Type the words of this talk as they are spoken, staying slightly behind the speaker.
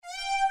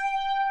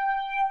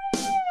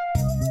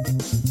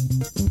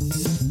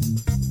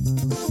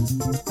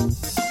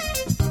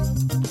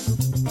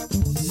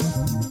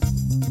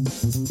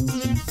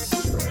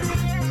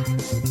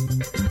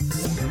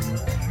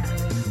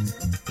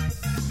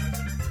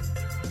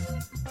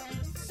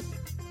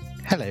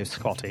Hello,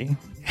 Scotty.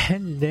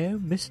 Hello,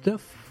 Mr.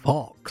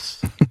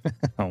 Fox.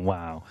 Oh,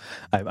 wow.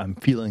 I'm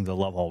feeling the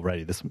love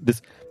already. This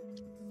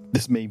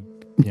may,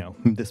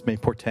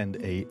 portend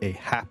a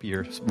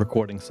happier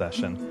recording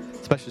session,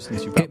 especially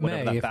since you've got It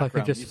whatever may, that if I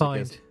could background just music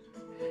find...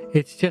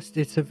 is.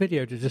 It's a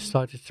video that just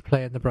started to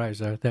play in the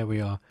browser. There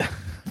we are.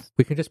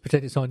 We can just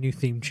pretend it's our new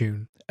theme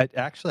tune. I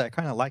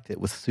kind of liked it.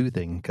 It was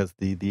soothing because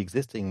the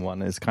existing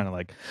one is kind of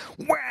like,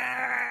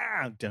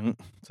 wow,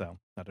 so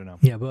I don't know.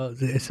 Yeah, well,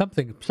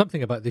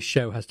 something about this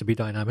show has to be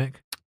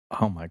dynamic.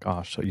 Oh my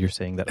gosh! So you're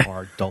saying that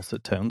our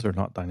dulcet tones are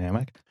not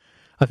dynamic?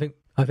 I think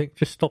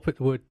just stop at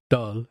the word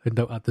dull and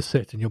don't add the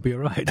sit, and you'll be all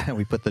right.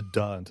 We put the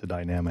duh into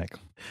dynamic.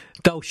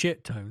 Dull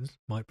shit tones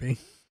might be.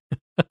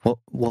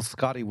 Well,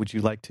 Scotty, would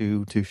you like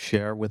to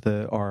share with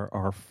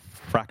our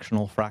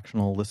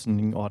fractional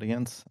listening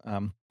audience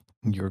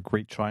your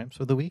great triumphs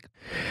of the week?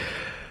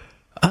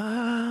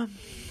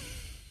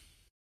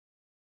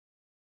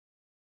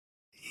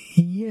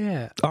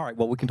 Yeah. All right.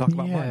 Well, we can talk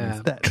about mine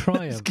instead.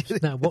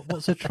 Triumphs. Now,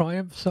 what's a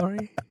triumph?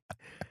 Sorry.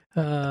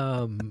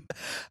 How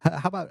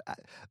about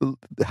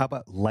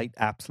light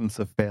absence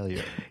of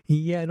failure?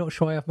 Yeah, not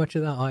sure I have much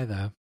of that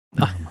either.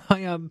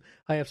 I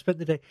have spent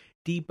the day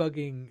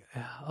debugging.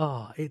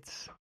 I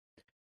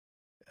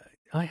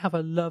have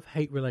a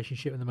love-hate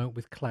relationship at the moment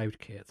with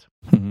CloudKit.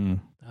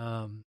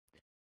 Mm-hmm.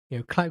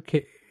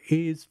 CloudKit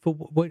is for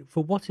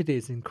what it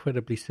is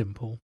incredibly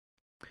simple,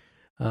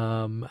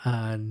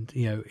 and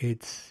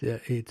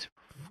it's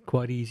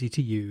quite easy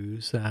to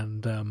use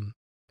and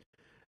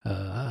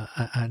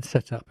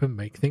set up and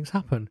make things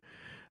happen.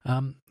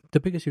 The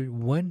biggest issue,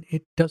 when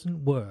it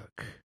doesn't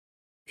work,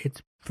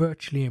 it's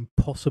virtually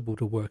impossible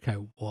to work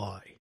out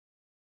why,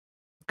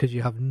 because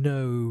you have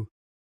no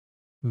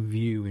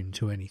view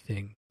into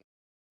anything.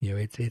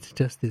 It's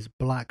just this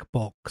black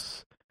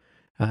box,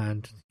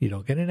 and you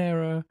don't get an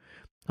error.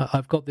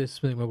 I've got this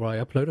thing where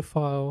I upload a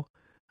file,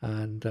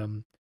 and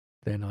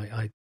then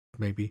I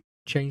maybe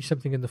change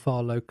something in the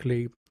file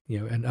locally,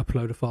 and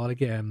upload a file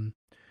again,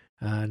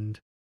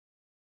 and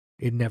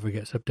it never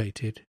gets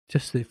updated.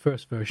 Just the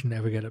first version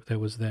never get up there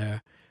was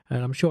there.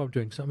 And I'm sure I'm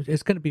doing something.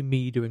 It's going to be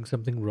me doing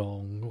something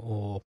wrong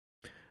or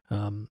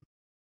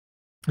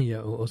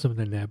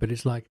something there. But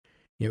it's like,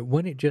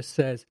 when it just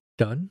says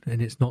done and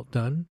it's not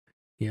done,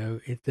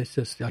 it's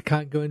just, I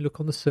can't go and look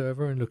on the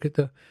server and look at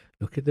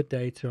the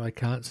data. I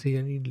can't see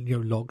any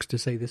logs to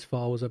say this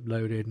file was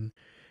uploaded. And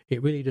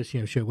it really does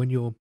show when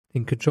you're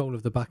in control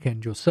of the back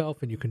end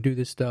yourself and you can do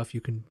this stuff,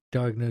 you can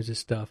diagnose this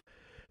stuff.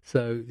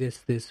 So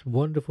this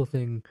wonderful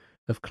thing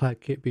of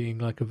CloudKit being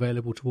like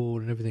available to all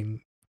and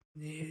everything,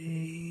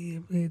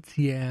 it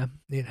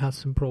has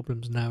some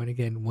problems now and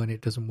again when it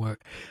doesn't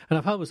work. And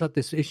I've always had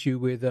this issue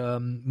with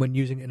when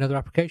using it in other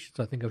applications.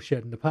 I think I've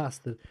shared in the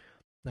past that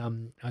I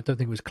don't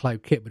think it was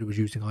CloudKit, but it was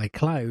using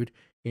iCloud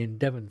in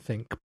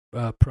DevonThink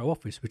Pro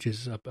Office, which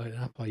is an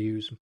app I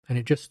use, and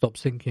it just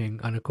stopped syncing.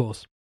 And of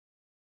course,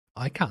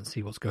 I can't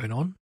see what's going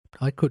on.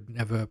 I could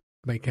never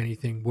make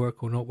anything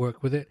work or not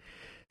work with it.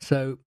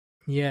 So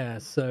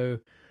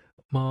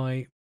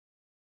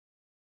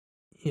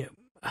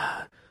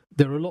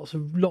there are lots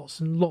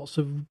and lots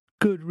of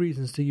good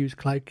reasons to use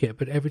CloudKit,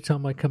 but every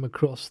time I come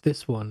across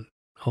this one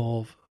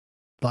of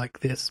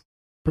like this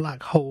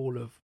black hole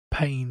of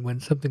pain when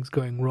something's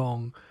going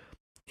wrong,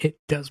 it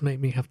does make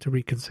me have to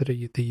reconsider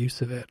the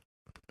use of it,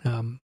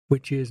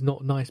 which is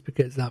not nice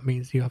because that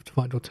means you have to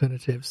find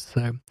alternatives.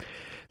 So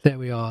there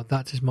we are.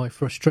 That is my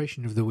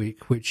frustration of the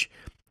week, which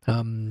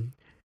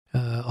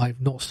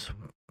I've not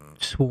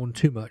sworn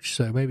too much,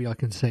 so maybe I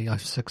can say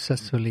I've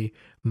successfully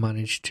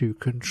managed to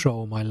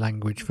control my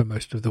language for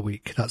most of the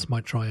week. That's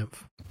my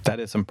triumph. That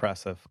is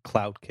impressive.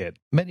 CloudKit.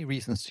 Many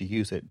reasons to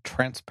use it.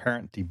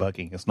 Transparent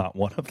debugging is not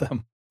one of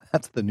them.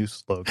 That's the new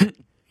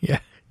slogan. Yeah.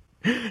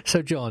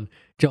 So John,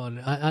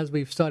 as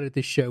we've started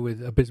this show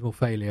with abysmal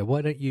failure,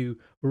 why don't you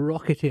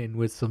rock it in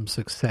with some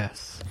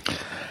success?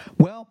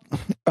 Well,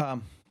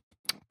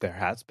 there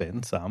has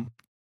been some.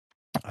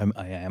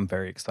 I am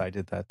very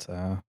excited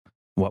that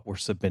what we're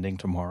submitting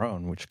tomorrow,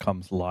 and which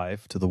comes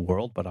live to the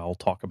world, but I'll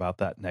talk about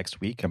that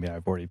next week. I mean,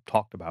 I've already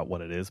talked about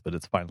what it is, but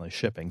it's finally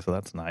shipping, so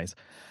that's nice.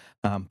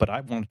 But I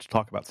wanted to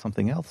talk about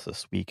something else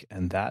this week,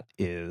 and that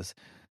is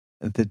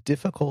the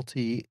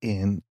difficulty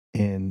in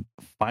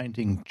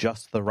finding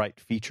just the right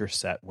feature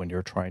set when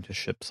you're trying to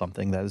ship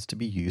something that is to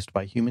be used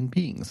by human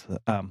beings.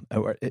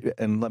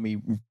 And let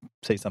me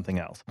say something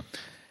else.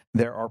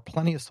 There are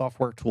plenty of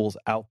software tools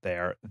out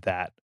there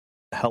that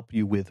help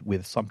you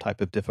with some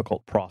type of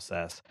difficult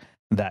process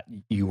that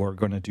you are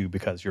going to do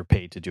because you're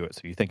paid to do it.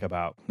 So you think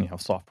about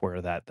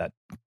software that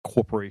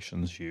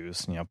corporations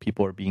use.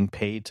 People are being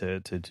paid to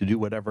do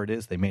whatever it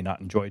is. They may not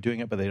enjoy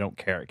doing it, but they don't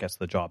care. It gets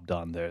the job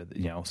done.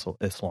 So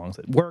as long as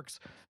it works,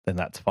 then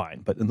that's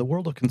fine. But in the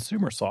world of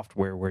consumer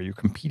software, where you're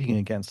competing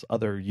against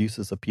other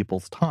uses of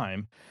people's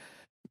time,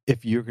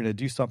 if you're going to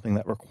do something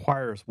that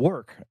requires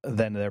work,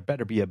 then there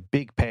better be a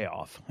big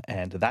payoff.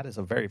 And that is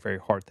a very, very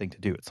hard thing to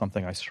do. It's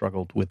something I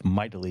struggled with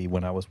mightily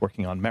when I was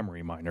working on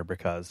MemoryMiner,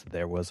 because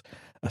there was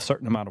a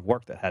certain amount of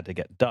work that had to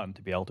get done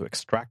to be able to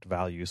extract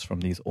values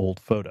from these old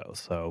photos.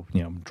 So,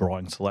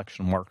 drawing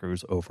selection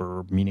markers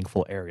over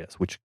meaningful areas,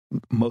 which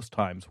most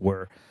times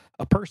were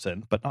a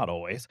person, but not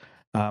always.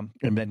 And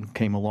then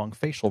came along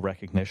facial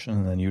recognition,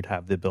 and then you'd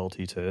have the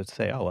ability to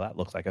say, oh, well, that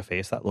looks like a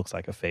face, that looks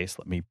like a face.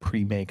 Let me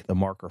pre-make the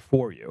marker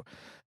for you.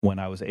 When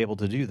I was able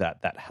to do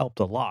that, that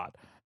helped a lot.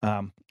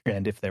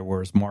 And if there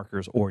was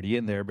markers already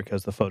in there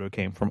because the photo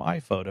came from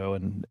iPhoto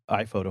and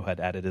iPhoto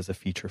had added as a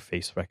feature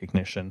face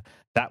recognition,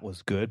 that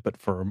was good. But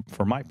for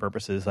my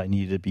purposes, I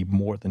needed to be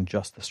more than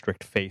just the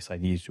strict face. I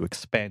needed to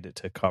expand it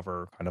to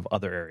cover kind of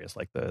other areas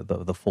like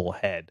the full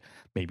head,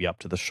 maybe up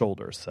to the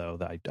shoulders. So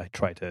that I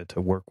try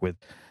to work with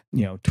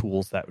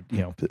tools that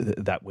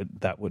that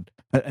would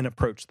an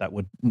approach that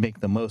would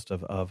make the most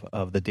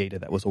of the data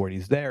that was already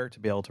there to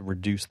be able to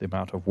reduce the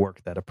amount of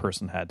work that a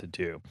person had to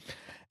do.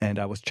 And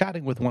I was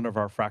chatting with one of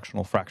our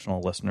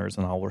fractional listeners,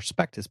 and I'll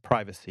respect his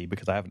privacy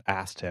because I haven't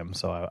asked him,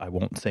 so I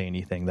won't say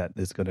anything that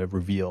is going to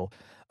reveal.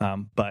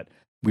 But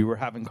we were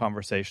having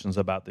conversations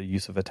about the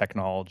use of a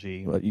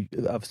technology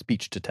of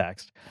speech to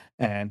text,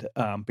 and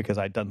because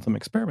I'd done some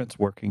experiments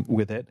working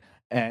with it,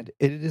 and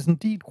it is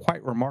indeed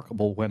quite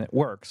remarkable when it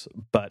works.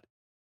 But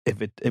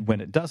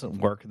when it doesn't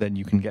work, then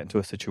you can get into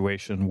a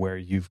situation where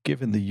you've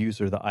given the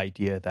user the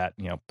idea that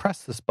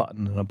press this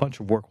button and a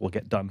bunch of work will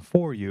get done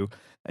for you,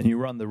 and you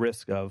run the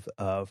risk of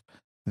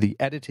the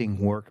editing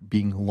work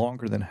being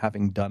longer than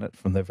having done it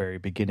from the very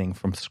beginning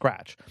from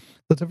scratch.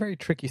 So it's a very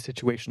tricky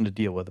situation to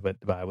deal with, but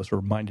I was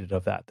reminded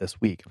of that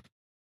this week.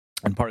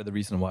 And part of the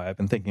reason why I've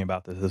been thinking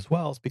about this as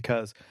well is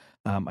because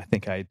I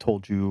think I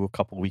told you a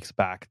couple of weeks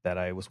back that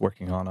I was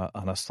working on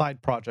a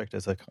side project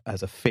as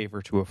a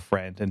favor to a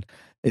friend, and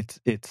it's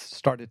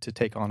started to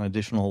take on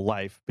additional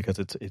life because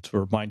it's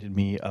reminded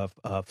me of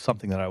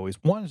something that I always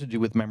wanted to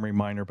do with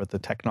MemoryMiner, but the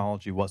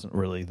technology wasn't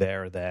really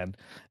there then.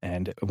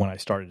 And when I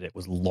started, it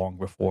was long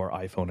before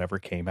iPhone ever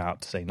came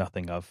out, to say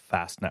nothing of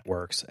fast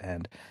networks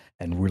and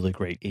really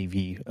great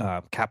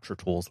AV capture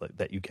tools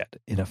that you get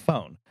in a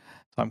phone.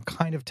 So I'm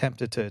kind of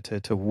tempted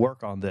to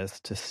work on this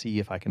to see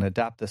if I can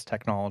adapt this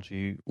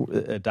technology,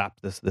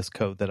 adapt this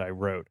code that I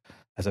wrote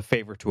as a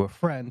favor to a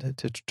friend,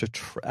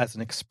 as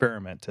an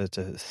experiment,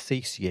 to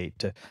satiate,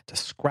 to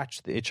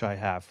scratch the itch I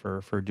have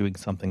for doing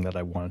something that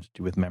I wanted to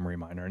do with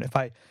MemoryMiner. And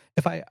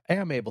if I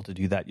am able to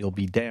do that, you'll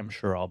be damn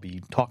sure I'll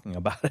be talking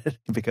about it,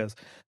 because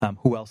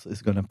who else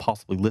is going to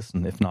possibly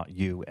listen if not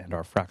you and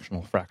our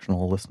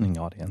fractional listening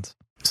audience?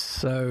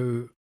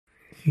 So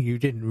you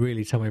didn't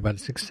really tell me about a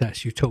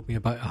success. You told me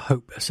about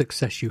a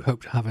success you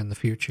hope to have in the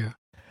future.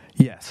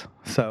 Yes.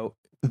 So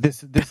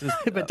this is,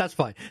 but that's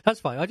fine.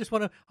 That's fine. I just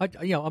want to.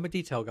 I'm a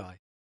detail guy.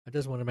 I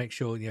just want to make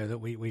sure that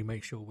we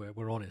make sure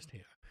we're honest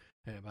here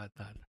about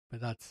that.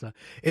 But that's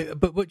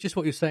but just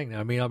what you're saying now.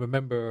 I mean, I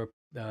remember.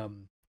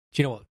 Do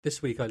you know what?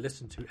 This week I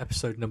listened to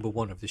episode number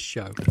 1 of this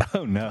show.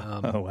 Oh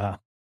no! Oh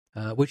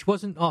wow! Which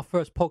wasn't our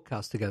first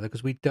podcast together,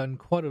 because we'd done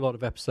quite a lot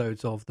of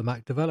episodes of the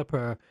Mac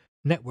Developer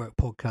Network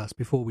podcast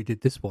before we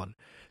did this one.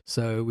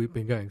 So we've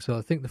been going. So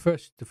I think the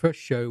first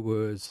show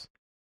was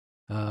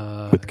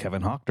with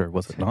Kevin Hochter,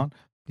 was it not?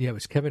 Yeah, it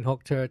was Kevin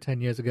Hochter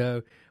 10 years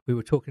ago. We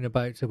were talking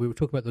about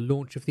the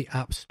launch of the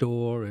App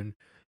Store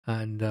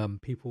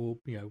and people,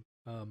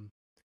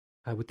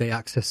 how would they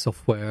access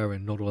software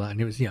and not all that. And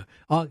it was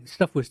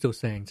stuff we're still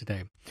saying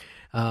today.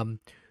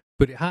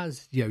 But it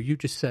has you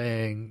just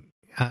saying,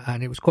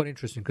 and it was quite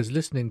interesting because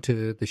listening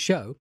to the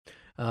show,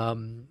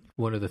 one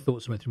of the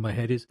thoughts that went through my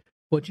head is,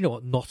 well, do you know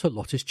what? Not a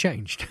lot has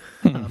changed.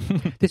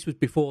 This was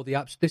before the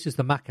apps. This is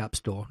the Mac App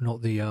Store,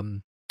 not the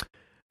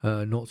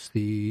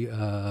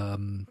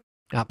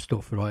App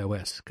Store for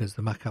iOS, because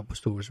the Mac App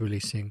Store was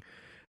releasing.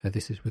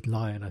 This is with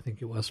Lion, I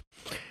think it was,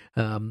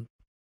 and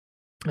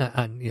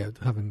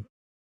having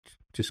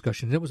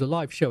discussions. It was a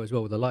live show as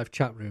well with a live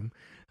chat room.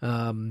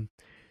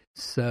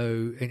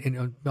 So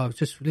I was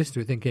just listening to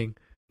it, thinking,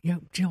 do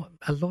you know what?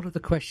 A lot of the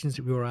questions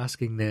that we were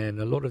asking then,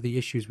 a lot of the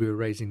issues we were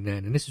raising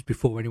then, and this is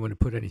before anyone had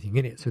put anything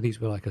in it, so these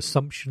were like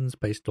assumptions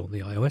based on the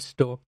iOS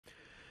store.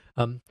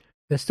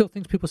 There's still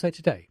things people say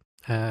today,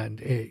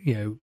 and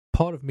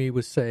part of me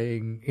was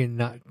saying in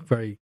that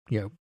very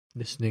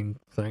listening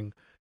thing,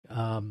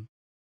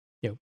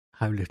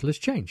 how little has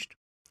changed.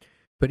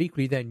 But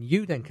equally, then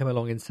you come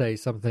along and say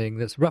something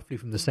that's roughly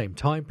from the same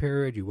time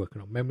period. You're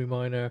working on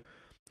MemoryMiner.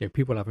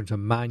 People having to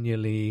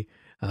manually,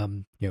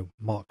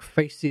 mark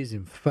faces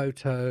in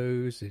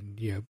photos, and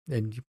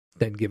and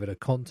then give it a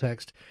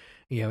context,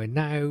 and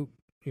now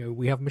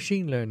we have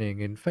machine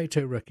learning and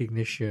photo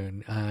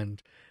recognition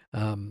and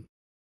and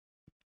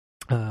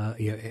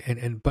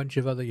a bunch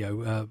of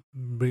other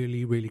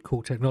really, really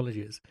cool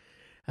technologies.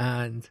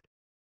 And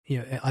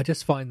I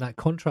just find that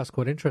contrast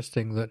quite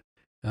interesting, that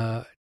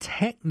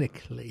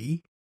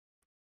technically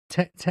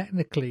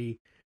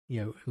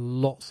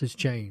lots has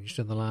changed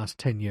in the last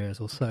 10 years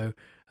or so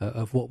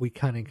of what we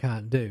can and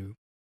can't do.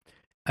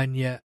 And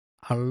yet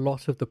a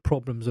lot of the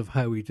problems of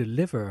how we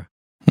deliver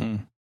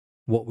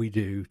what we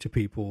do to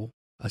people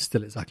are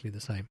still exactly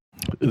the same.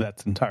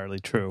 That's entirely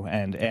true,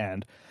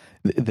 and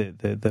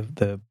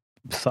the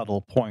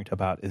subtle point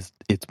about is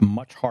it's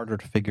much harder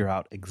to figure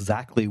out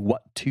exactly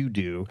what to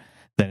do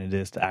than it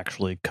is to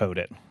actually code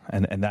it,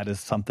 and that is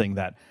something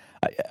that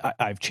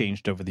I've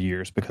changed over the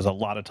years, because a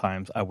lot of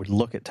times I would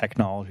look at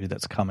technology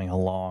that's coming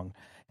along,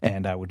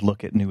 and I would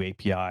look at new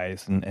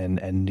APIs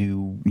and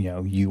new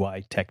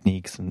UI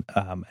techniques and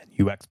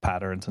UX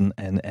patterns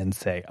and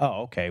say,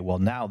 oh, okay, well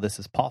now this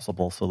is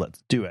possible, so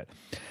let's do it.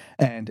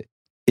 And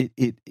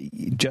it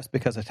just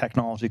because a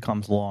technology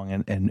comes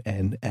along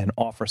and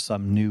offers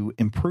some new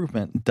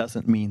improvement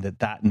doesn't mean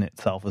that in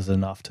itself is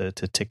enough to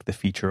tick the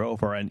feature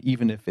over. And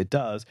even if it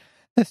does,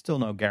 there's still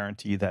no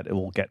guarantee that it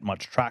will get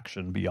much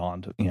traction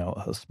beyond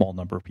a small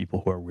number of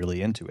people who are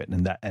really into it,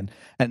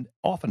 and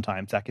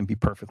oftentimes that can be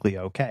perfectly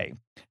okay.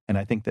 And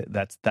I think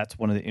that's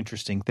one of the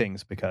interesting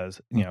things, because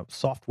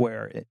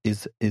software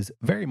is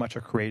very much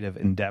a creative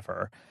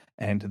endeavor,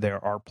 and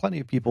there are plenty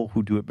of people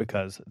who do it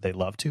because they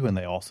love to, and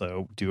they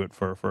also do it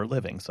for a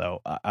living.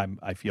 So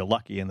I feel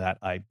lucky in that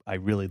I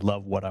really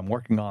love what I'm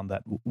working on,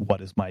 that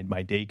what is my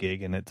day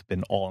gig, and it's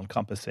been all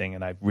encompassing,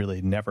 and I've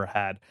really never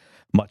had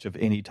much of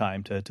any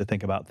time to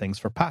think about things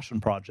for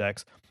passion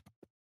projects,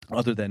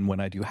 other than when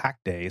I do hack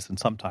days. And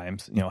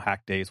sometimes,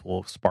 hack days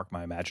will spark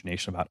my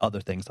imagination about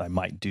other things I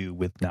might do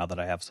with, now that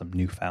I have some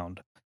newfound,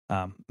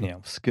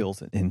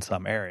 skills in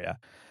some area.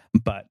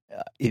 But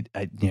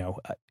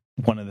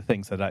one of the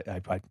things that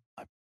I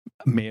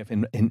may have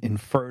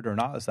inferred or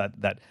not is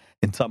that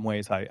in some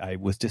ways I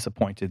was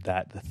disappointed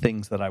that the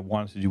things that I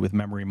wanted to do with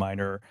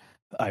MemoryMiner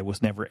I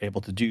was never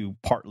able to do,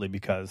 partly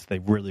because they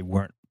really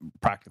weren't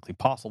practically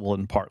possible,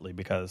 and partly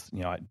because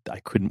I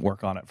couldn't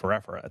work on it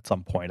forever. At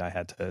some point, I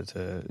had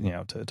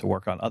to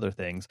work on other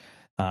things,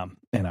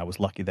 and I was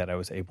lucky that I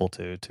was able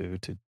to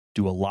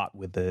do a lot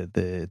with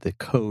the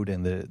code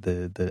and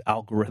the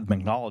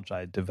algorithmic knowledge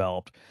I had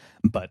developed.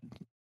 But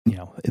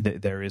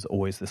there is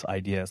always this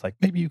idea. It's like,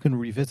 maybe you can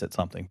revisit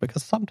something,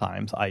 because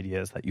sometimes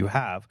ideas that you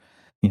have,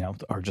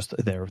 are just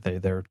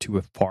they're too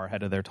far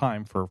ahead of their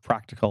time for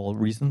practical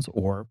reasons,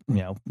 or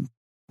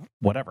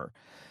whatever.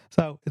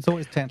 So it's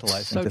always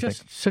tantalizing.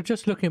 So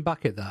just looking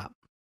back at that,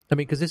 I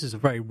mean, because this is a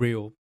very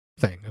real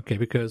thing, okay?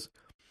 Because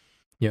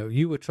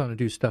you were trying to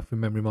do stuff in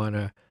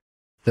MemoryMiner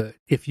that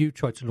if you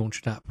tried to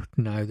launch an app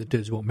now that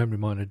does what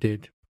MemoryMiner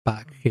did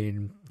back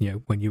in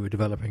when you were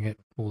developing it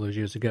all those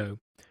years ago,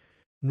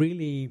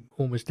 really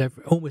almost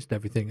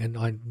everything, and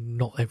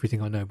not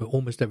everything I know, but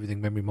almost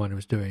everything MemoryMiner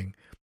was doing.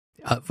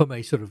 From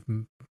a sort of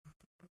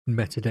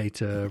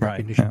metadata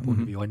recognition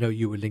point of view, I know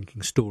you were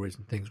linking stories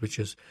and things, which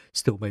is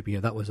still maybe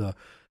that was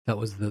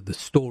the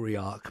story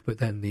arc, but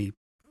then the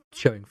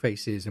showing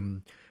faces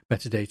and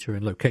metadata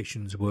and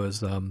locations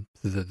was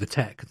the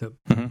tech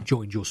that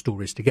joined your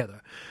stories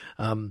together.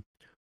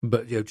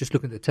 But just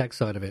looking at the tech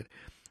side of it,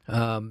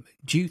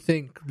 do you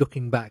think,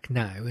 looking back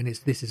now, and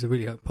this is a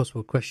really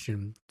possible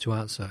question to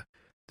answer,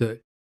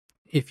 that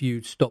if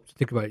you'd stopped to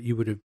think about it, you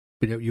would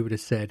have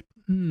said,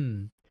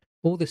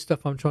 all this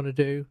stuff I'm trying to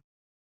do,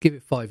 give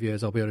it 5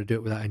 years, I'll be able to do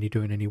it without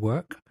doing any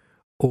work?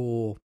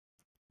 Or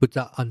was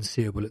that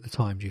unseeable at the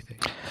time, do you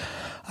think?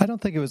 I don't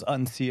think it was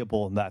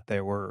unseeable in that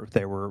there were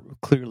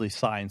clearly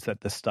signs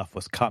that this stuff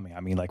was coming. I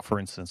mean, like, for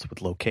instance,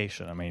 with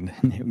location. I mean,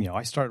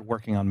 I started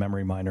working on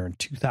MemoryMiner in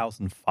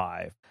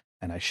 2005,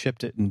 and I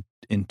shipped it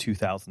in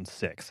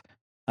 2006.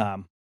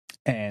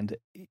 And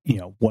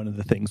one of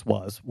the things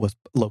was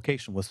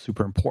location was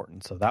super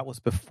important. So that was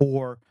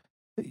before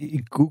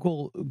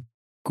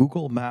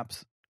Google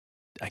Maps.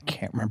 I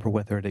can't remember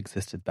whether it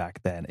existed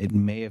back then. It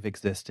may have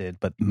existed,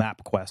 but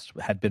MapQuest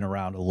had been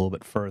around a little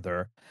bit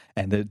further.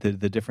 And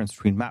the difference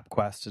between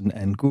MapQuest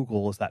and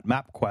Google is that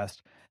MapQuest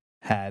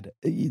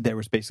there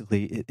was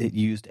basically, it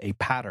used a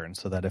pattern,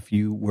 so that if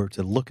you were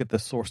to look at the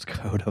source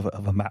code of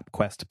a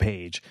MapQuest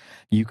page,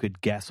 you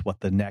could guess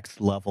what the next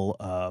level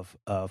of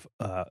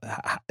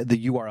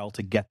the URL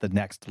to get the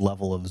next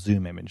level of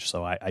zoom image.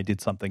 So I did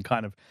something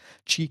kind of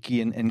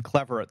cheeky and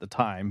clever at the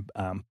time.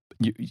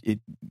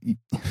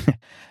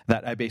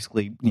 That I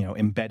basically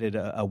embedded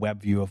a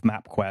web view of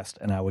MapQuest,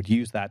 and I would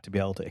use that to be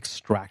able to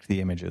extract the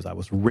images. I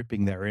was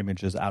ripping their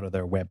images out of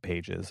their web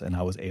pages, and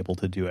I was able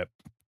to do it.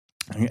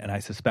 And I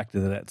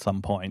suspected that at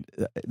some point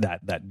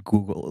that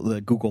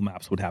Google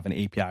Maps would have an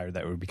API, or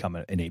that would become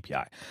an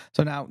API.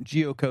 So now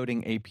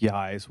geocoding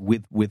APIs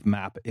with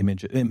map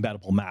image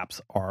embeddable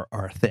maps are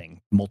a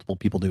thing. Multiple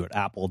people do it.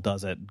 Apple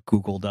does it.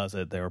 Google does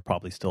it. There are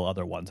probably still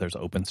other ones. There's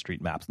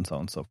OpenStreetMaps and so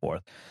on and so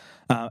forth.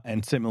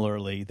 And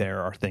similarly,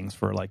 there are things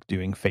for like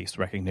doing face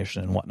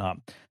recognition and whatnot.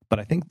 But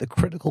I think the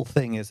critical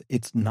thing is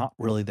it's not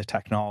really the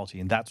technology,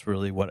 and that's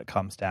really what it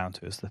comes down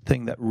to. Is the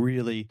thing that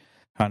really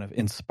kind of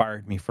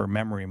inspired me for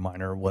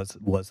MemoryMiner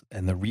was,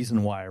 and the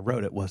reason why I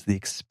wrote it was the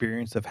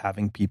experience of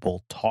having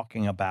people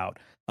talking about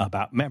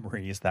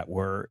memories that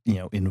were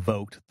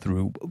invoked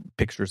through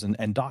pictures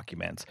and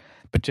documents,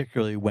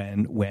 particularly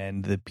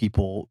when the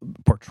people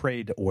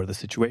portrayed or the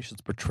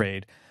situations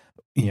portrayed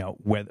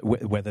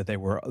whether they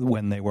were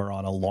when they were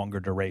on a longer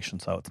duration.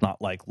 So it's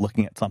not like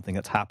looking at something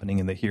that's happening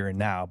in the here and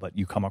now, but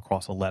you come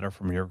across a letter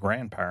from your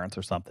grandparents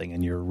or something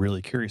and you're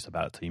really curious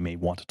about it. So you may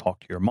want to talk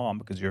to your mom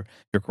because your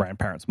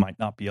grandparents might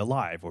not be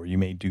alive, or you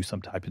may do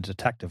some type of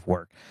detective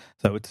work.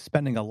 So it's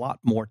spending a lot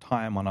more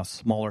time on a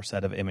smaller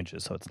set of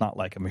images. So it's not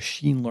like a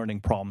machine learning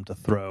problem to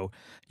throw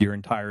your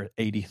entire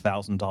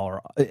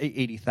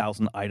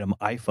 $80,000 item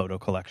iPhoto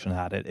collection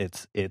at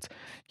it. It's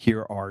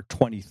here are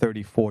 20,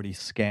 30, 40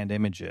 scanned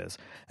images.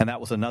 And that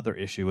was another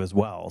issue as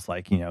well. It's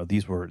like,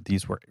 these were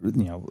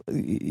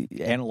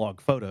analog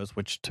photos,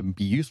 which to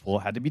be useful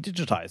had to be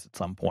digitized at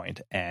some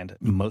point. And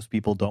most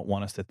people don't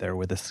want to sit there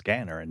with a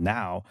scanner. And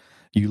now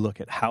you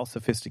look at how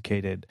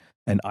sophisticated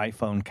an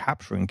iPhone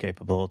capturing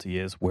capability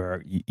is,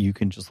 where you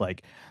can just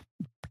like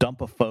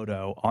dump a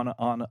photo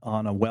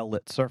on a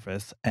well-lit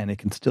surface and it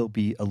can still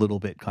be a little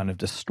bit kind of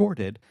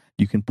distorted.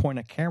 You can point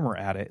a camera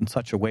at it in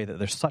such a way that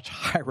there's such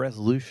high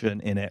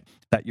resolution in it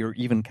that you're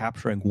even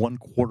capturing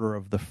 1/4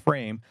 of the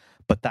frame,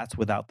 but that's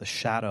without the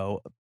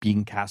shadow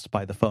being cast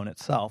by the phone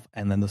itself.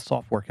 And then the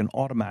software can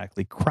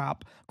automatically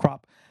crop,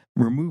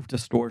 remove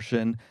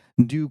distortion,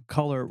 do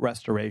color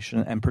restoration,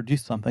 and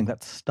produce something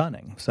that's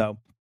stunning. So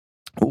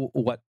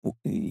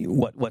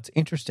what's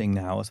interesting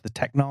now is the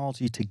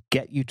technology to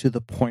get you to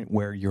the point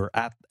where you're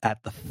at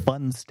the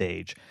fun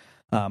stage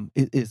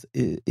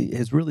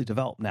is really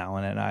developed now.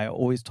 And I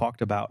always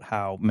talked about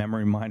how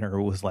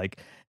MemoryMiner was like,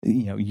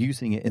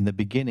 using it in the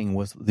beginning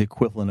was the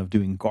equivalent of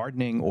doing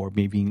gardening, or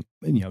maybe,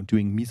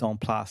 doing mise en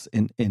place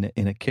in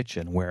a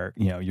kitchen where,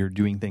 you're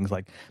doing things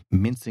like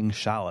mincing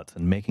shallots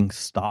and making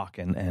stock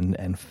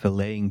and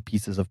filleting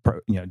pieces of,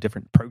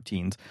 different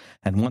proteins.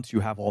 And once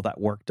you have all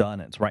that work done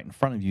and it's right in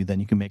front of you,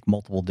 then you can make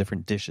multiple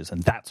different dishes.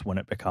 And that's when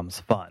it becomes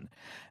fun.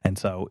 And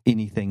so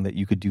anything that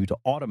you could do to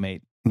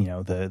automate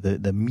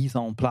the mise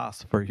en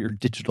place for your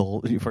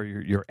digital, for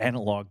your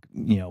analog,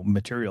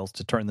 materials,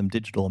 to turn them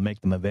digital and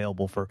make them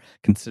available for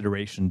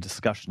consideration,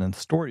 discussion, and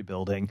story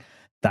building,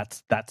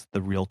 that's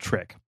the real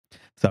trick.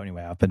 So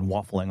anyway, I've been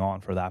waffling on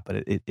for that,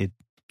 but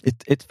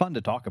it's fun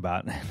to talk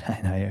about,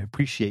 and I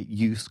appreciate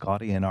you,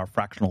 Scotty, and our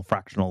fractional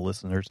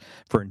listeners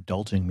for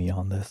indulging me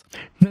on this.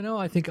 No,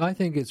 I think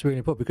it's really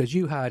important, because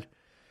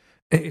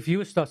if you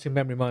were starting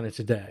MemoryMiner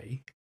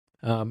today,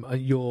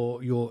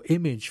 your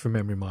image for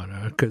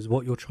MemoryMiner, because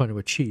what you're trying to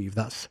achieve,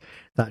 that's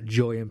that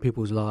joy in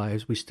people's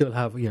lives. We still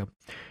have,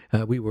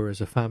 we were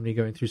as a family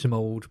going through some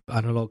old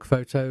analog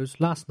photos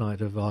last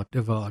night of our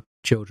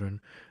children,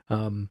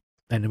 and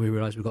then we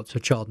realised we got to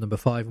child number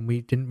 5 and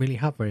we didn't really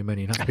have very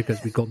many. And that's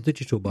because we'd gone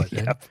digital by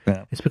then.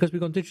 Yeah. It's because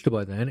we'd gone digital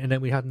by then, and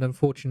then we had an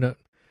unfortunate,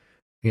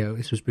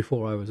 this was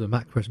before I was a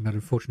Mac person, we had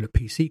an unfortunate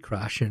PC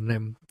crash, and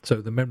then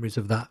so the memories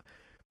of that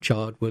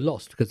child were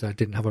lost because I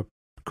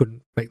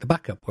couldn't make the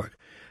backup work.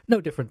 No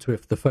different to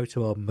if the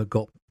photo album had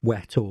got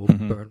wet or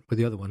burnt with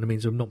the other one. It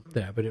means I'm not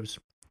there, but it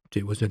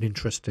was an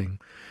interesting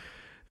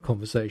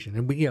conversation,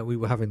 and we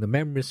were having the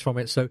memories from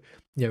it. So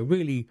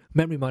really,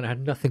 MemoryMiner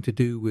had nothing to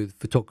do with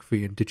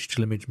photography and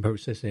digital image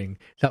processing.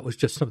 That was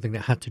just something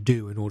that had to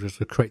do in order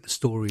to create the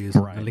stories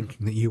and the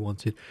linking that you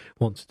wanted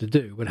to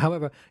do. But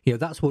however,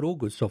 that's what all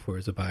good software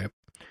is about.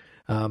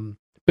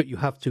 But you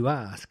have to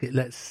ask.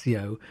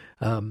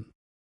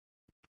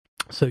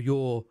 So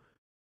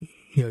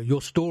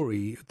your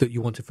story that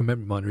you wanted from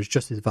MemoryMiner is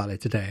just as valid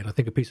today, and I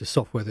think a piece of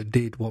software that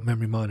did what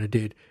MemoryMiner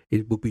did,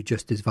 it would be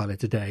just as valid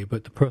today.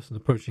 But the person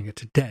approaching it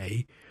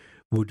today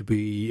would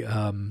be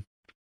would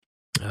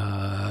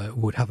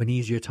have an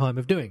easier time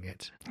of doing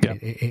it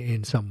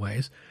in some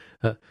ways.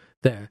 So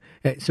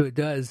it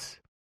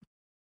does.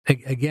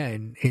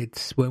 Again,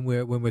 it's when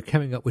we're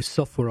coming up with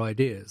software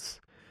ideas.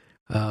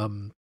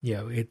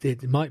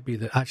 It might be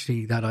that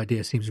actually that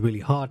idea seems really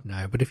hard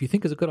now, but if you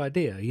think it's a good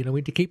idea, we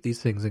need to keep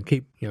these things and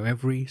keep,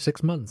 every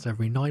 6 months,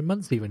 every 9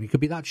 months even. It could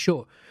be that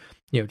short.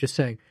 Just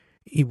saying,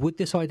 would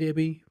this idea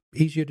be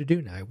easier to do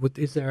now?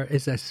 Is there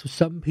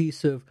some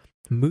piece of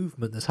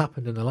movement that's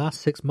happened in the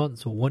last 6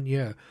 months or 1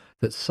 year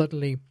that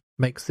suddenly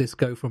makes this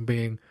go from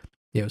being,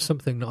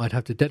 something that I'd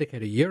have to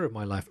dedicate a year of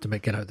my life to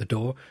get out the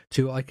door,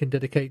 to I can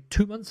dedicate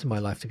 2 months of my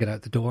life to get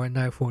out the door, and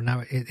now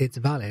it's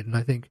valid. And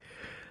I think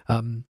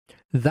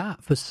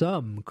that for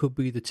some could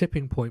be the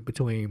tipping point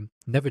between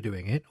never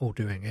doing it or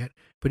doing it,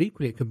 but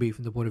equally it can be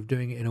from the point of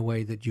doing it in a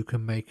way that you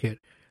can make it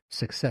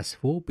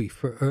successful, be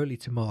for early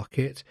to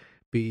market,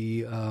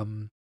 be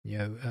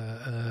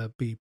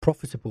be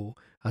profitable,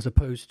 as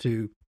opposed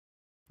to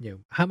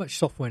how much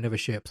software never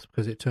ships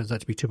because it turns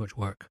out to be too much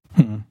work.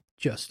 I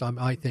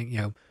think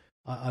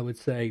I would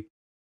say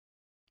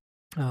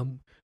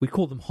we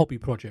call them hobby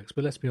projects,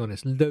 but let's be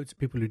honest, loads of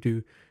people who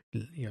do,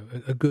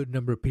 a good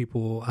number of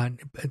people, and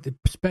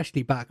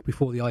especially back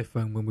before the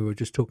iPhone, when we were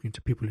just talking to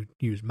people who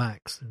use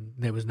Macs and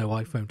there was no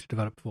iPhone to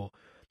develop for,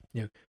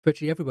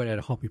 virtually everybody had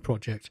a hobby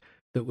project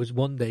that was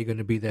one day going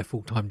to be their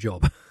full-time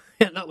job.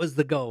 And that was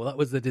the goal, that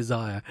was the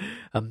desire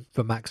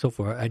for Mac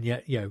software, and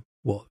yet, 1%,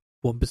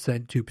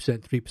 2%,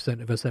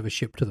 3% of us ever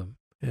ship to them.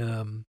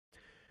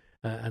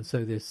 And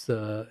so this,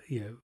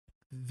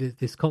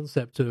 this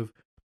concept of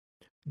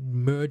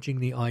merging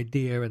the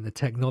idea and the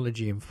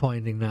technology and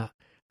finding that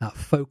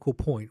focal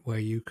point where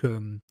you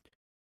can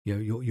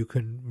you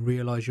can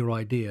realize your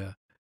idea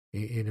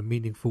in a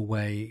meaningful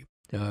way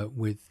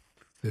with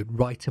the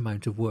right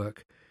amount of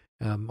work.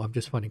 I'm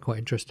just finding quite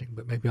interesting,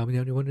 but maybe I'm the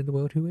only one in the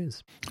world who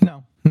is.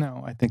 No,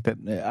 I think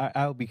that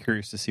I'll be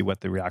curious to see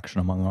what the reaction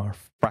among our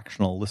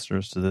fractional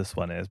listeners to this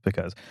one is,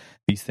 because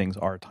these things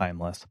are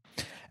timeless.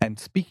 And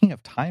speaking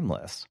of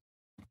timeless,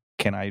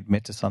 can I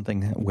admit to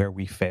something where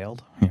we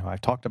failed?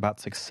 I've talked about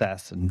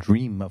success and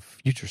dream of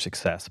future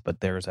success,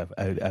 but there's a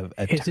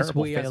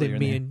terrible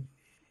failure.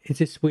 Is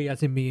this we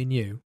as in me and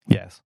you?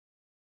 Yes.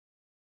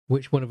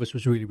 Which one of us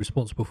was really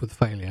responsible for the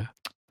failure?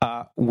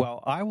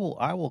 Well, I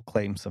will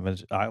claim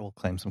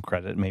some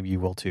credit. Maybe you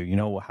will too. You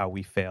know how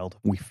we failed?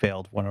 We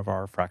failed one of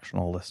our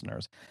fractional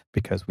listeners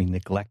because we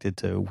neglected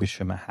to wish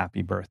him a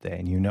happy birthday,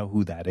 and you know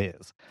who that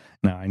is.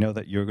 Now, I know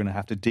that you're going to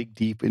have to dig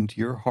deep into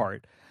your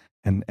heart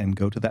and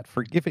go to that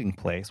forgiving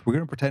place. We're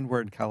going to pretend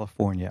we're in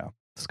California,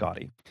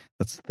 Scotty.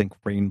 Let's think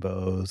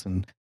rainbows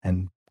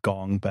and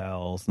gong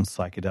bells and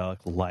psychedelic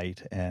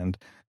light and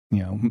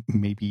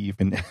maybe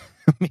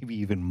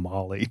even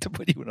Molly to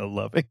put you in a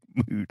loving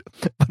mood.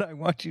 But I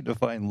want you to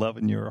find love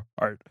in your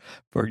heart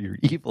for your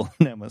evil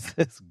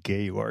nemesis,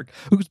 Georg,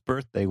 whose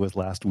birthday was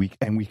last week,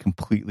 and we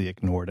completely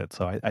ignored it.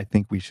 So I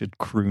think we should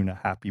croon a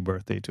happy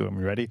birthday to him.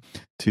 You ready?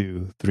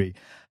 2, 3.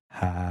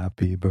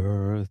 Happy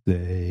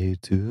birthday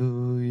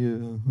to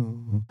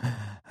you.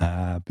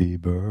 Happy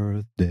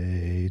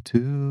birthday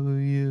to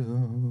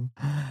you.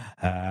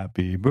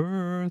 Happy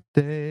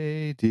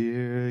birthday,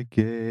 dear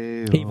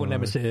Georg. Evil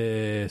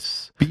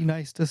nemesis. Be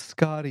nice to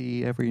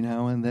Scotty every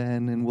now and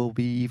then, and we'll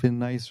be even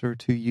nicer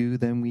to you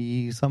than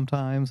we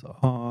sometimes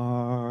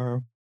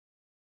are.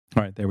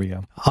 All right, there we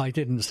go. I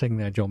didn't sing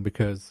there, John,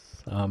 because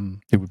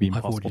it would be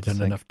impossible. I've already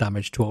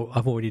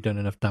done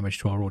enough damage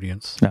to our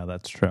audience. No,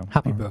 that's true.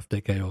 Happy birthday,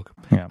 Georg.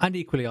 Yeah. And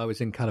equally, I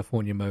was in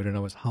California mode, and I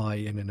was high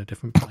and in a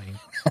different plane.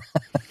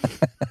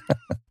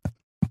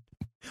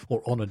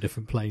 Or on a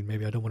different plane.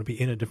 Maybe I don't want to be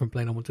in a different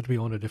plane. I wanted to be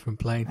on a different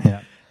plane.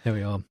 Yeah. There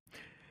we are.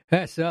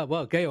 Yes,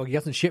 well, Georg, he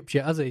hasn't shipped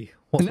yet, has he?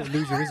 What sort of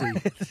loser is he?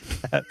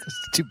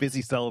 Just too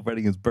busy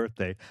celebrating his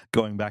birthday,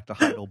 going back to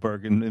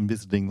Heidelberg and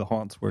visiting the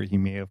haunts where he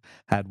may have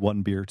had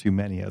one beer too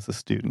many as a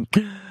student.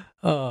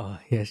 Oh,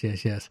 yes.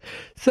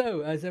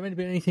 So, has there been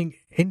anything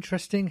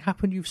interesting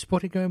happened you've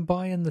spotted going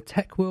by in the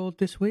tech world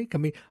this week? I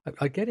mean,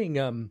 I'm getting,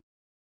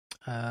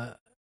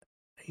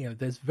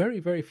 there's very,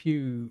 very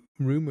few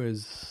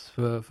rumors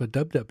for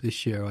DubDub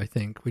this year, I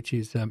think, which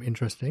is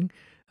interesting.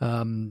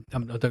 I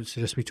don't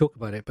suggest we talk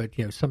about it, but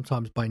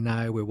sometimes by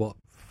now we're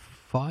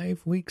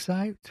 5 weeks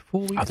out,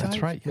 4 weeks out. Oh, that's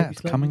right. Yeah,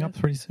 it's coming up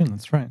pretty soon.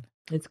 That's right.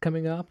 It's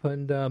coming up,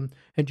 and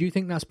do you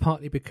think that's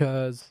partly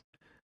because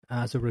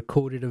as a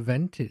recorded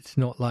event, it's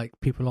not like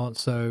people aren't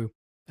so?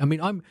 I mean,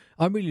 I'm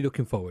really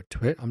looking forward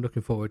to it. I'm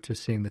looking forward to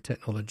seeing the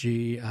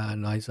technology,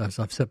 and as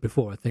I've said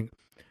before, I think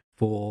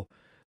for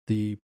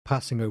the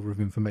passing over of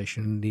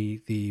information,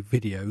 the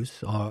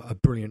videos are a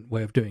brilliant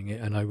way of doing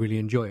it, and I really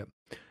enjoy it.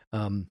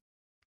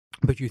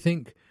 But you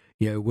think,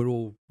 we're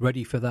all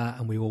ready for that,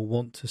 and we all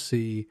want to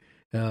see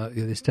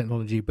this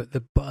technology, but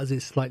the buzz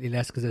is slightly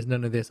less because there's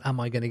none of this.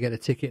 Am I going to get a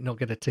ticket? Not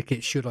get a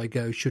ticket? Should I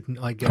go? Shouldn't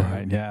I go?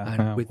 Right, yeah.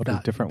 And with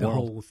that, the world.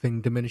 whole thing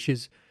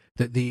diminishes.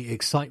 That the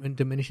excitement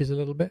diminishes a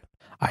little bit.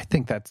 I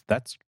think that's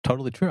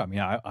totally true. I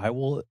mean, I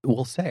will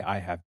say I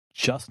have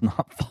just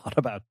not thought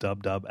about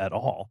DubDub at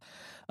all,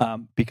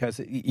 because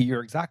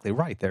you're exactly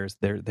right.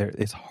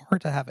 It's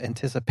hard to have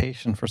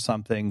anticipation for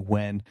something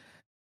when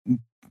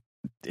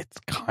it's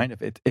kind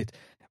of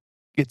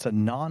it's a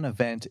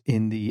non-event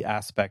in the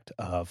aspect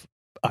of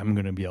I'm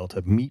going to be able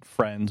to meet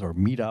friends or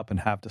meet up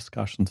and have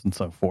discussions and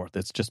so forth.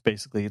 It's just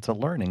basically it's a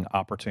learning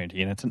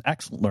opportunity, and it's an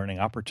excellent learning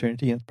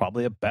opportunity, and it's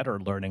probably a better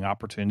learning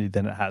opportunity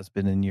than it has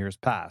been in years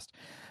past.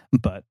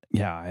 But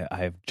yeah, I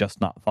have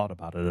just not thought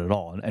about it at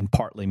all, and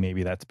partly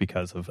maybe that's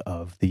because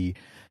of the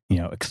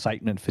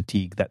excitement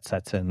fatigue that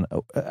sets in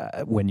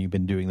when you've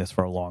been doing this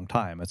for a long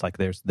time. It's like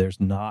there's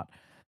not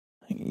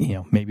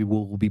maybe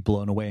we'll be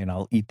blown away and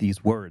I'll eat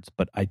these words,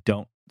 but I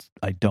don't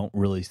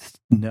really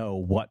know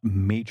what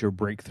major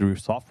breakthrough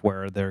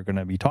software they're going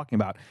to be talking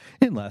about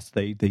unless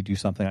they do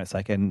something that's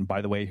like, and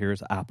by the way,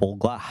 here's Apple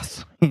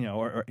Glass,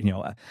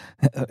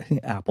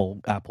 Apple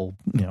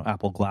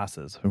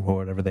glasses or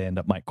whatever they end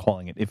up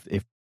calling it.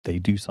 If they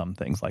do some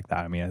things like that,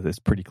 I mean, it's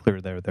pretty clear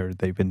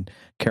they've been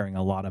caring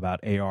a lot about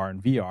AR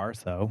and VR.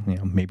 So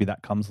maybe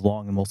that comes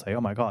along and we'll say,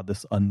 oh my God,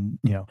 this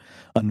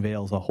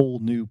unveils a whole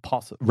new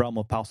realm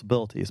of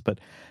possibilities. But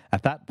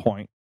at that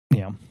point,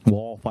 we'll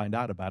all find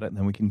out about it, and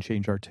then we can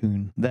change our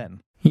tune then.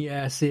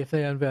 Yeah, see, if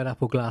they unveiled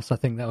Apple Glass, I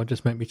think that would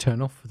just make me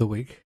turn off for the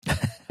week.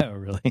 Oh,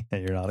 really?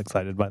 You're not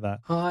excited by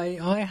that?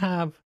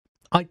 I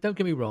don't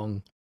get me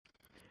wrong.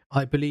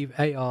 I believe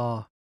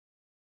AR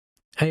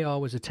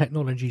was a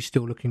technology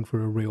still looking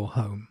for a real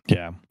home.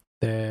 Yeah.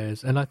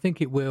 And I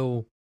think it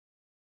will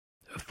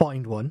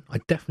find one. I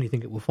definitely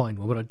think it will find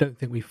one, but I don't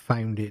think we've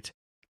found it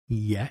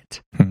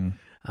yet.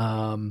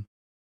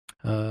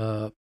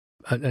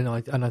 and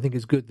I think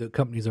it's good that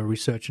companies are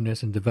researching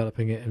this and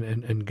developing it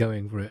and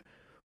going for it,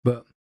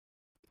 but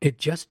it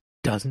just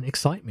doesn't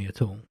excite me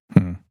at all.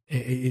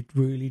 It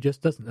really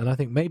just doesn't. And I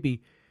think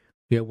maybe,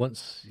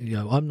 once,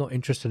 I'm not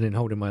interested in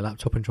holding my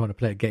laptop and trying to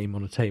play a game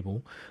on a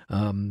table.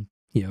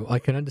 I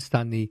can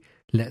understand the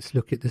let's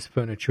look at this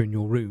furniture in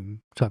your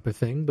room type of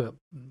thing, but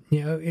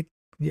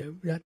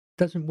that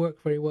doesn't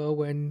work very well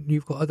when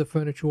you've got other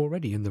furniture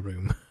already in the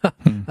room.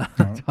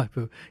 Type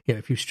of,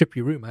 if you strip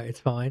your room out, it's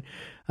fine.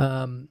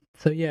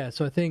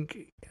 So I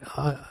think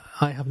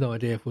I have no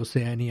idea if we'll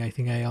see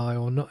anything AI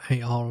or not,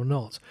 AR or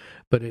not,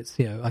 but it's,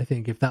 I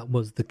think if that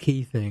was the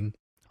key thing,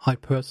 I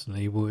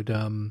personally would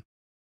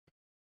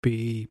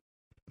be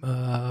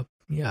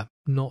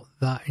not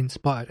that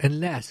inspired,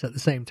 unless at the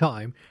same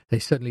time they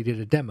suddenly did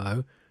a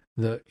demo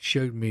that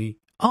showed me,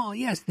 oh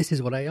yes, this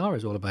is what AR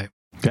is all about.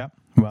 Yeah.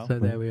 Well, so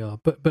there we are.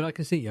 But I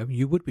can see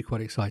you would be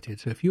quite excited.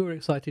 So if you were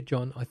excited,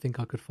 John, I think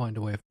I could find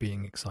a way of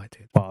being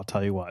excited. Well, I'll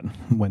tell you what.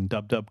 When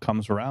Dub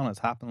comes around, it's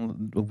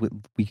happened.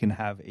 We can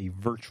have a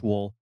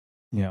virtual,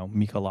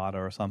 Michelada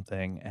or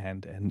something,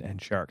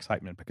 and share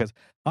excitement. Because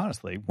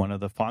honestly, one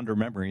of the fonder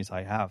memories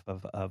I have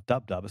of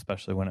Dub,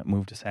 especially when it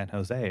moved to San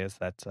Jose, is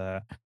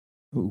that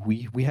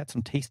we had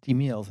some tasty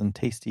meals and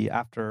tasty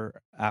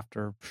after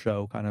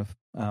show kind of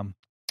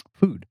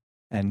food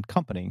and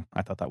company.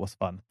 I thought that was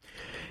fun.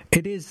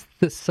 It is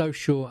the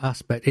social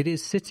aspect. It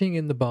is sitting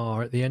in the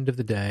bar at the end of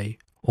the day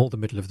or the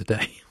middle of the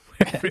day,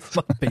 wherever it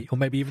might be, or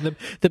maybe even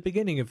the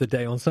beginning of the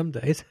day on some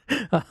days.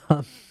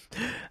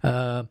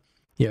 And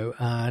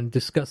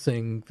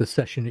discussing the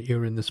session that you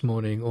were in this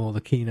morning or the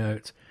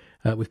keynote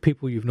with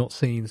people you've not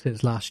seen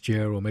since last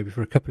year, or maybe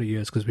for a couple of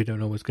years, because we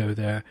don't always go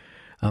there.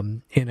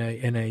 In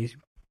a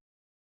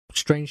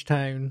strange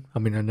town. I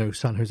mean, I know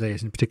San Jose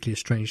isn't particularly a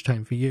strange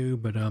town for you,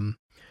 but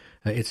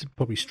it's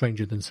probably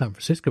stranger than San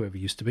Francisco ever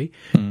used to be.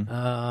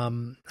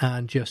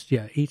 And just,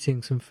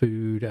 eating some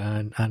food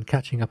and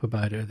catching up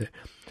about it.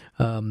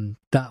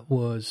 That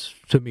was,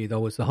 to me, that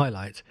was the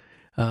highlight.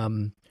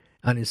 And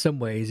in some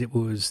ways, it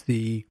was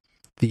the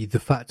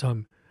fact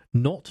I'm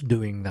not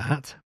doing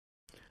that,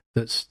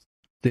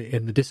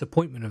 and the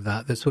disappointment of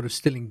that sort of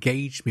still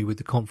engaged me with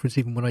the conference,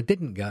 even when I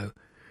didn't go.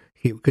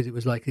 Because it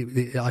was like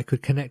I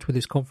could connect with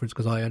this conference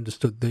because I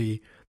understood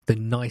the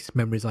nice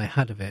memories I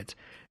had of it.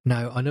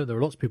 Now, I know there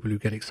are lots of people who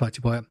get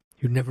excited by it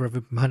who never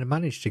ever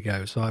managed to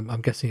go. So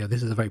I'm guessing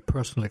this is a very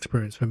personal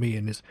experience for me,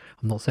 and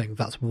I'm not saying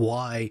that's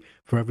why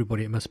for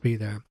everybody it must be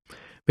there.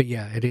 But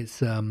yeah, it is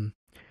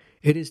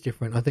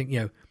different. I think,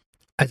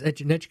 as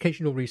an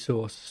educational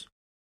resource,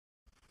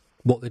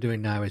 what they're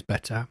doing now is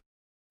better.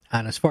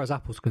 And as far as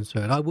Apple's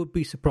concerned, I would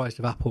be surprised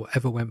if Apple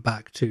ever went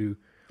back to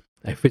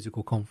a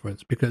physical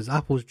conference, because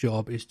Apple's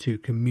job is to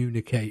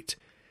communicate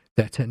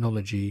their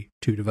technology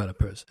to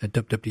developers at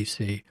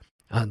WWDC,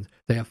 and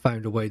they have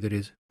found a way that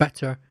is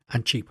better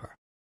and cheaper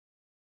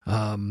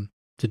to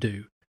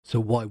do. So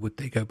why would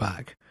they go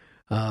back?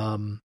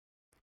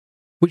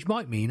 Which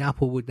might mean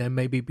Apple would then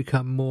maybe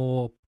become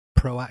more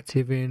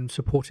proactive in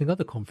supporting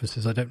other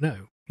conferences. I don't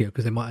know,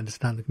 because they might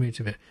understand the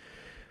community of it.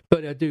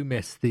 But I do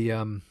miss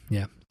the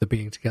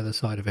being together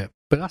side of it.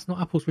 But that's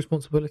not Apple's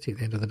responsibility at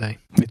the end of the day.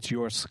 It's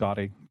yours,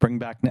 Scotty. Bring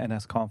back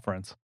NS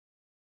Conference.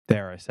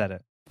 There, I said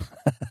it.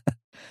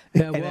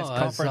 There NS was.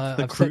 Conference,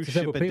 the I've cruise said to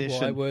several ship people,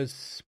 edition. I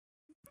was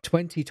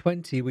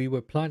 2020. We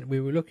were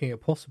looking at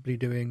possibly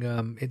doing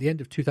at the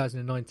end of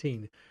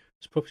 2019.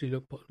 Was probably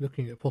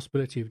looking at the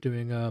possibility of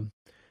doing an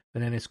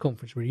NS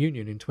Conference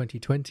reunion in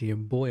 2020.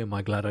 And boy, am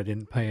I glad I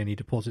didn't pay any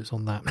deposits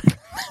on that.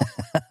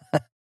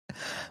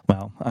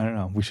 Well, I don't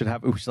know. We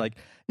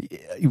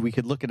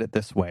could look at it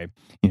this way.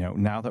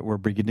 Now that we're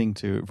beginning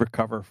to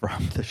recover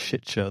from the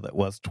shit show that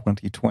was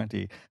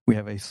 2020, we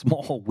have a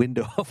small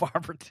window of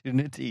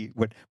opportunity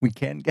when we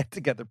can get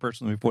together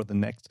personally before the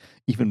next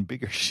even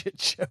bigger shit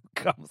show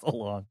comes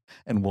along,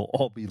 and we'll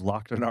all be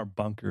locked in our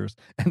bunkers,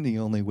 and the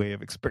only way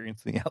of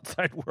experiencing the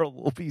outside world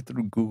will be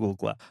through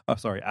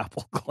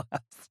Apple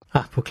Glass.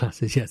 Apple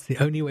glasses, yes. The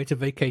only way to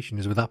vacation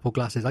is with Apple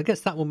glasses. I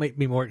guess that will make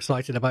me more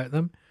excited about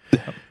them.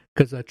 Yeah.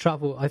 Because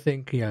travel, I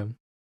think,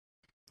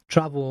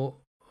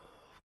 travel,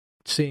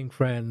 seeing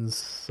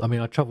friends. I mean,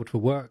 I travelled for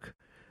work,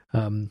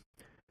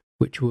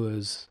 which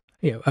was,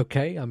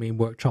 okay. I mean,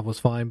 work travel's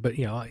fine, but,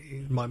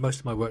 most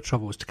of my work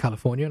travel was to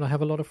California, and I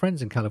have a lot of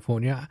friends in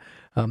California,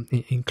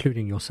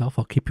 including yourself.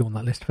 I'll keep you on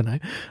that list for now.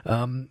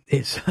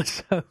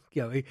 So,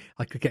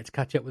 I could get to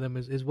catch up with them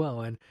as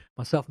well. And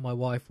myself and my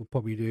wife will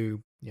probably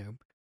do,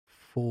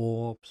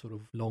 4 sort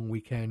of long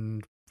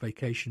weekend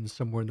vacations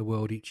somewhere in the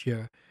world each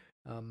year.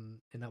 And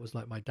that was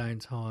like my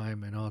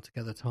downtime and our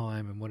together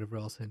time and whatever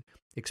else, and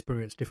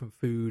experience different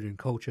food and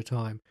culture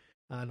time.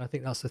 And I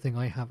think that's the thing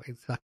I have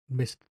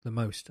missed the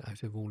most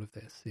out of all of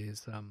this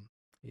is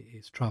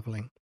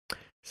traveling.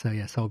 So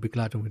yes, I'll be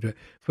glad when we do it.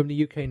 From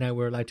the UK now,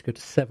 we're allowed to go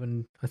to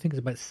 7. I think it's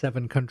about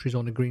 7 countries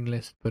on the green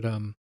list, but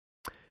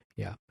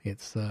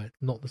it's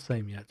not the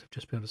same yet. I've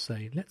just been able to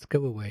say let's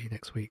go away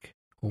next week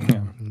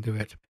and do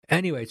it.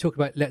 Anyway, talk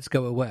about let's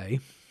go away.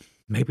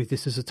 maybe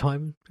this is a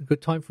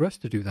good time for us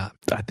to do that.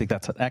 I think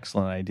that's an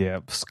excellent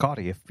idea.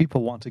 Scotty, if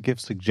people want to give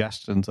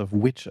suggestions of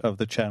which of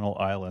the Channel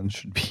Islands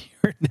should be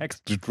your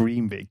next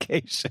dream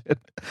vacation,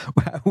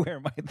 where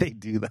might they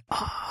do that?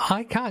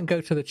 I can't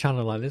go to the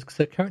Channel Islands because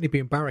they're currently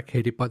being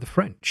barricaded by the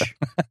French.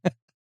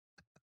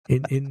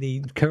 In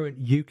the current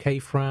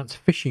UK-France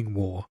fishing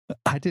war.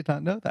 I did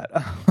not know that.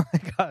 Oh my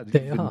God!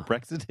 They You've been are.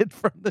 Brexited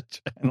from the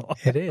Channel.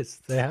 It is.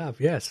 They have.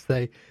 Yes.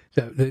 The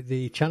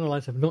Channel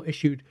Islands have not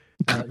issued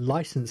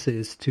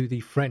licenses to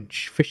the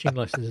French fishing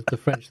licenses to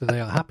the French that they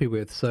are happy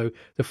with. So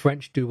the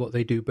French do what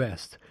they do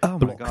best: Oh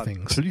block my God!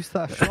 things. Plus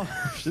ça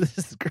change. This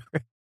is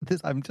great.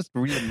 I'm just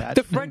reimagining.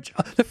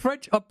 The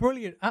French are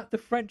brilliant. The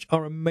French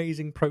are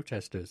amazing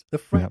protesters. The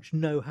French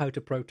know how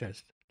to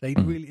protest. They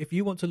really. If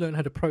you want to learn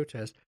how to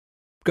protest,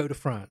 go to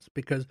France,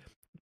 because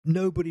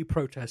nobody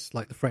protests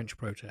like the French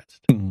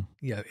protest.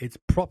 It's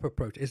proper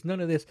protest. It's none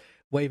of this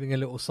waving a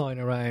little sign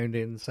around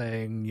and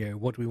saying,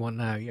 what do we want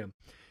now?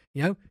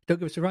 Don't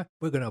give us a right.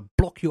 We're going to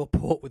block your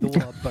port with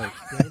all our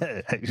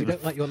boats. You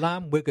don't like your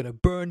lamb? We're going to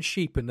burn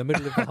sheep in the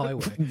middle of the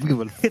highway. We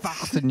will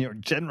fasten your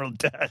general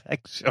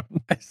direction.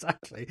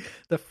 Exactly.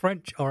 The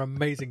French are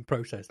amazing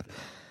protesters.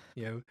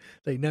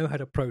 They know how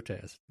to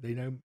protest. They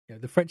know,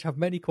 the French have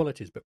many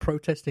qualities, but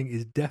protesting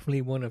is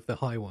definitely one of the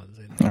high ones.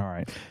 All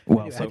right.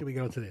 Well, anyway, how do we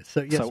go into this?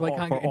 So I can't for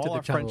get into all the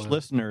our French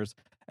listeners,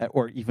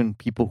 or even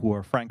people who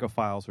are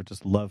Francophiles or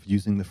just love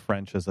using the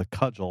French as a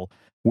cudgel,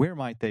 where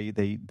might they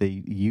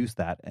use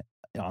that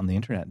on the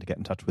internet to get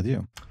in touch with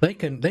you? They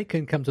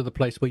can come to the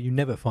place where you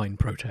never find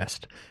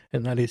protest,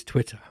 and that is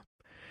Twitter,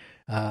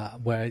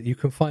 where you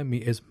can find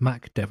me as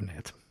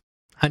MacDevNet.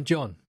 And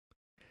John,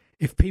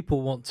 if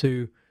people want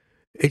to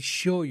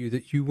assure you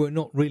that you were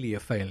not really a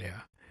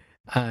failure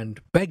and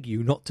beg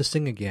you not to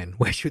sing again,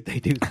 where should they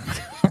do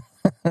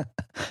that?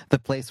 The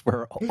place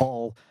where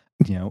all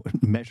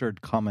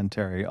measured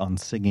commentary on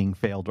singing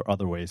failed or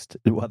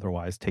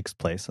otherwise takes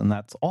place, and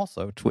that's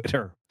also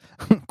Twitter.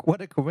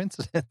 What a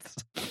coincidence!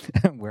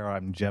 Where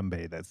I'm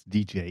Djembe, that's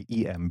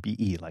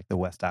DJEMBE, like the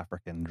West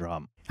African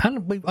drum.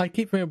 And I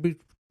keep remembering,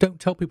 don't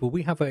tell people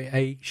we have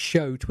a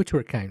show Twitter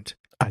account,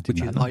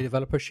 which is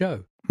iDeveloper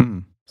Show.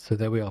 So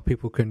there we are.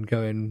 People can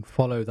go and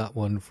follow that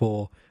one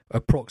for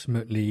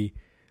approximately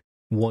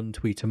one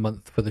tweet a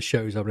month for the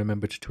shows I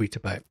remember to tweet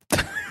about.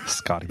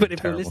 Scotty, but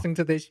if you're listening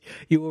to this,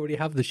 you already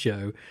have the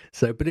show.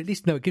 So, but at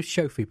least it gives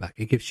show feedback.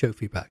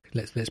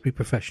 Let's be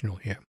professional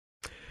here.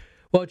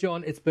 Well,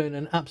 John, it's been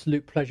an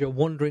absolute pleasure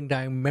wandering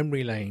down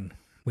memory lane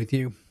with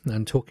you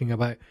and talking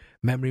about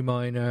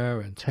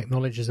MemoryMiner and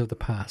technologies of the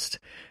past.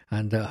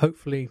 And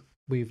hopefully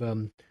we've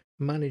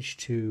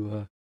managed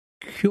to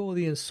cure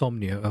the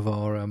insomnia of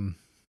our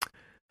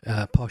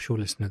partial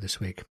listener this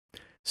week.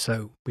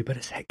 So we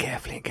better say it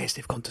carefully in case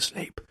they've gone to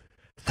sleep.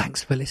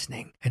 Thanks for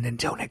listening, and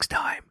until next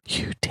time,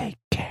 you take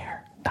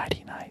care.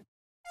 Nighty-night.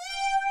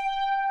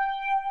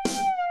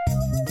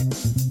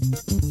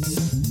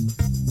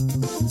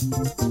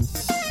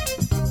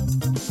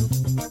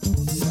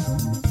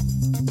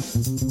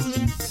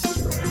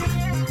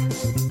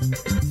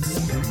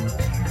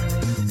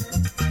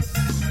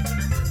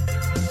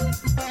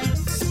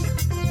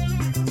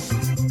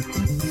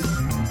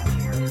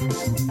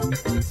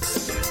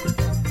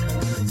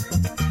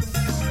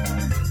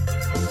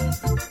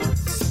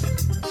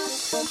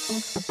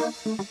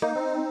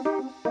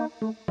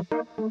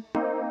 Thank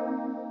you.